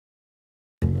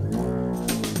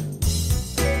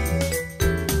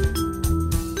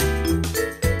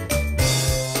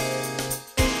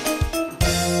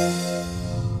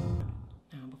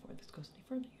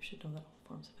should know that all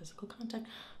forms of physical contact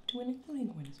between including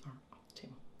awareness are off the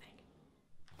table. Thank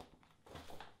you.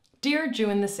 Dear Jew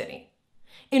in the City,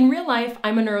 in real life,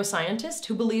 I'm a neuroscientist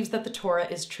who believes that the Torah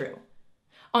is true.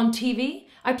 On TV,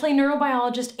 I play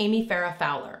neurobiologist Amy Farrah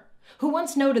Fowler, who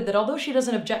once noted that although she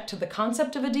doesn't object to the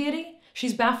concept of a deity,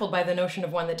 she's baffled by the notion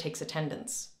of one that takes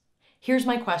attendance. Here's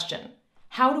my question.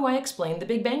 How do I explain the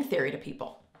Big Bang Theory to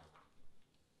people?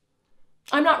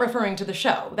 I'm not referring to the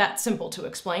show. That's simple to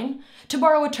explain. To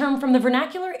borrow a term from the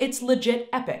vernacular, it's legit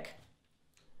epic.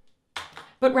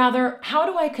 But rather, how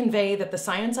do I convey that the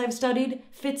science I've studied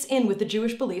fits in with the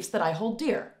Jewish beliefs that I hold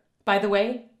dear? By the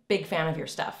way, big fan of your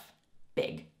stuff.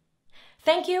 Big.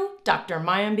 Thank you, Dr.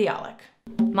 Mayim Bialik.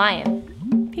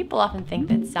 Mayim. People often think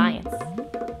that science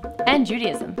and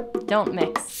Judaism don't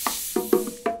mix.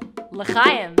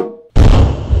 L'chaim.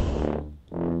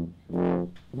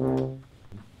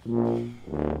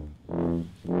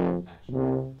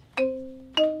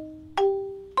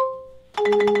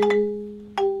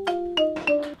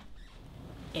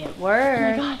 It worked. Oh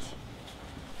my God.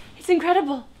 It's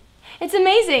incredible. It's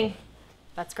amazing.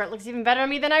 That skirt looks even better on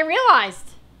me than I realized.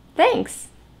 Thanks.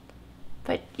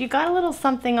 But you got a little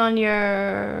something on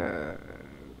your...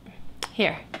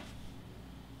 Here.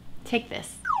 Take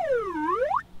this.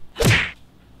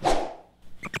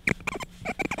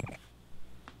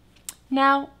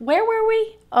 Now, where were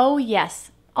we? Oh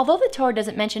yes. Although the Torah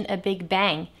doesn't mention a Big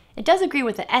Bang, it does agree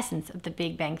with the essence of the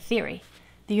Big Bang Theory.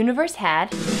 The universe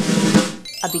had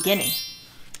a beginning.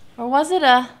 Or was it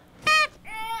a...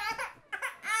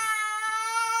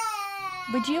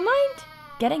 Would you mind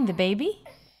getting the baby?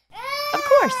 Of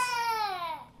course.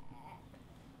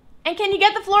 And can you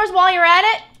get the floors while you're at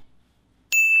it?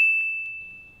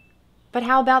 But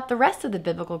how about the rest of the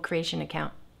biblical creation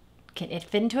account? Can it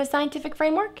fit into a scientific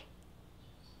framework?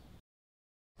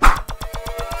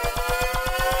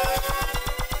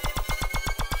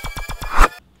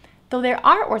 Though there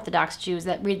are Orthodox Jews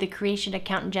that read the creation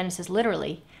account in Genesis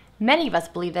literally, many of us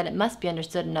believe that it must be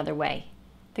understood another way.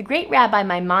 The great Rabbi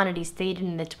Maimonides stated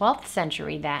in the 12th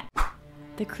century that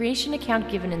the creation account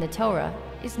given in the Torah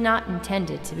is not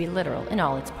intended to be literal in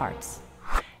all its parts.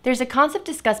 There's a concept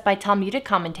discussed by Talmudic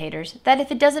commentators that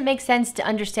if it doesn't make sense to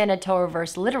understand a Torah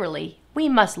verse literally, we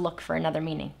must look for another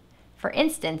meaning. For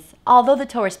instance, although the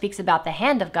Torah speaks about the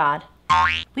hand of God,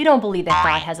 we don't believe that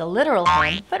God has a literal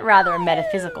hand, but rather a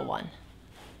metaphysical one.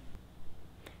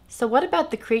 So what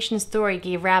about the creation story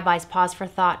gave rabbis pause for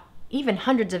thought, even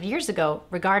hundreds of years ago,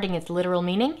 regarding its literal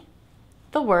meaning?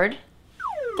 The word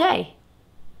day.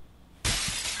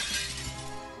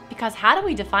 Because how do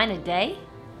we define a day?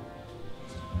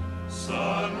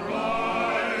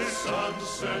 Sunrise,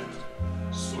 sunset,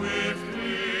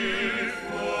 swiftly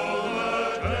full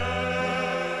the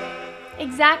day.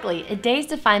 Exactly, a day is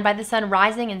defined by the sun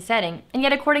rising and setting, and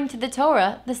yet according to the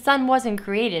Torah, the sun wasn't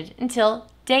created until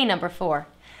day number 4.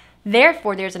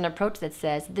 Therefore, there's an approach that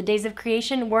says the days of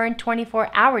creation weren't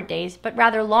 24-hour days, but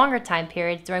rather longer time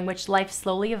periods during which life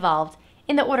slowly evolved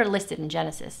in the order listed in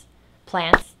Genesis.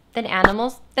 Plants, then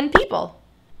animals, then people.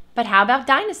 But how about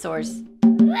dinosaurs?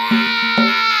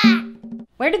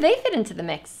 Where do they fit into the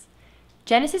mix?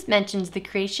 Genesis mentions the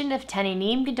creation of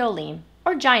Taninim Gedolim,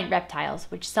 or giant reptiles,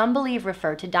 which some believe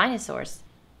refer to dinosaurs.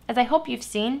 As I hope you've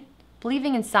seen,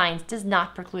 believing in science does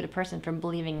not preclude a person from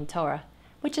believing in Torah,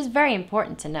 which is very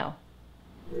important to know.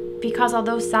 Because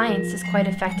although science is quite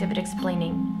effective at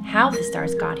explaining how the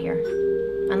stars got here,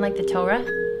 unlike the Torah,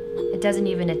 it doesn't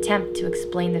even attempt to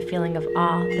explain the feeling of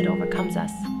awe that overcomes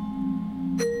us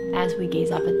as we gaze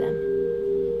up at them.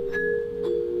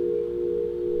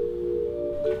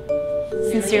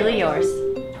 Sincerely yours,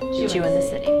 Jew in the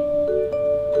City.